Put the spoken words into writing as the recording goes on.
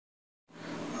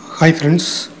Hi friends,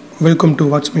 welcome to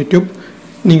Watch My Tube.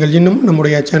 நீங்கள் இன்னும்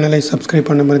நம்முடைய சேனலை சப்ஸ்கிரைப்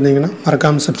பண்ணாமல் இருந்தீங்கன்னா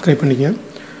மறக்காமல் சப்ஸ்கிரைப் பண்ணிக்கங்க.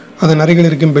 அதன் அருகில்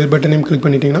இருக்கும் பெல் பட்டனையும் கிளிக்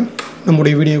பண்ணிட்டீங்கன்னா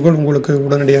நம்முடைய வீடியோக்கள் உங்களுக்கு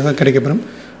உடனடியாக கிடைக்கப்பெறும்.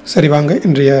 சரி வாங்க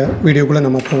இன்றைய வீடியோக்குள்ளே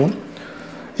நம்ம போவோம்.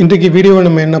 இன்றைக்கு வீடியோவை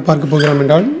நம்ம என்ன பார்க்க போகிறோம்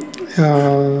என்றால்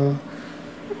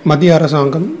மத்திய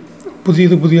அரசாங்கம்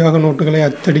புதிதாக நோட்டுகளை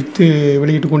அச்சடித்து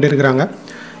வெளியிட்டு கொண்டிருக்கிறாங்க.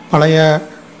 பழைய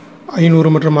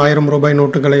 500 மற்றும் 1000 ரூபாய்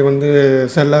நோட்டுகளை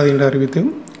செல்லாது என்று அறிவித்து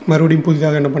மறுபடியும்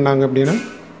புதிதாக என்ன பண்ணாங்க அப்படின்னா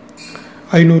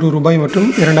 500 ரூபாய் மற்றும்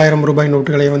 2000 ரூபாய்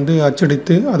நோட்டுகளை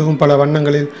அச்சடித்து அதுவும் பல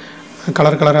வண்ணங்களில்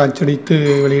கலராக அச்சடித்து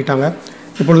வெளியிட்டாங்க.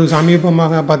 இப்பொழுது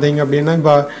சமீபமாக பார்த்தீங்க அப்படின்னா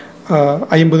இப்போ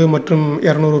 50 மற்றும்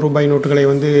 200 ரூபாய் நோட்டுகளை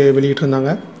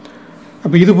வெளியிட்டிருந்தாங்க.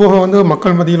 அப்போ இது போக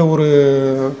மக்கள் மத்தியில் ஒரு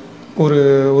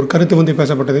ஒரு கருத்து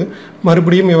பேசப்பட்டது.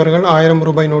 மறுபடியும் இவர்கள் 1000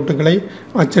 ரூபாய் நோட்டுகளை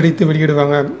அச்சடித்து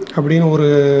வெளியிடுவாங்க அப்படின்னு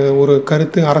ஒரு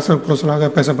கருத்து அரசல்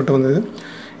புரசலாக பேசப்பட்டு வந்தது.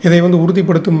 இதை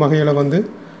உறுதிப்படுத்தும் வகையில்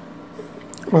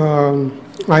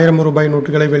 1000 ரூபாய்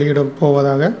நோட்டுகளை வெளியிட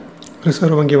போவதாக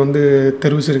ரிசர்வ் வங்கி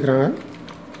தெரிவிச்சிருக்கிறாங்க.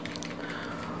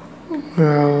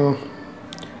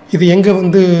 இது எங்கே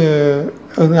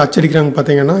அச்சடிக்கிறாங்க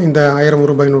பார்த்தீங்கன்னா இந்த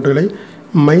 1000 ரூபாய் நோட்டுகளை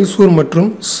மைசூர்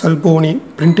மற்றும் சல்போனி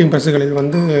பிரிண்டிங் பிரஸ்களில்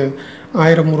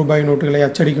 1000 ரூபாய் நோட்டுகளை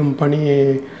அச்சடிக்கும் பணி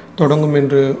தொடங்கும்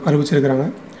என்று அறிவிச்சிருக்கிறாங்க.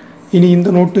 இனி இந்த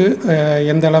நோட்டு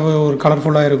எந்த அளவு ஒரு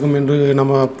கலர்ஃபுல்லாக இருக்கும் என்று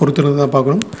நம்ம பொறுத்திருந்து தான்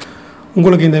பார்க்கணும்.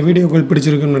 உங்களுக்கு இந்த வீடியோக்கள்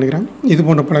பிடிச்சிருக்குன்னு நினைக்கிறேன். இது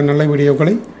போன்ற பல நல்ல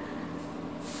வீடியோக்களை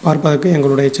பார்ப்பதற்கு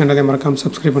எங்களுடைய சேனலை மறக்காமல்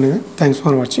சப்ஸ்கிரைப் பண்ணுங்கள். தேங்க்ஸ்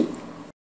ஃபார் வாட்சிங்.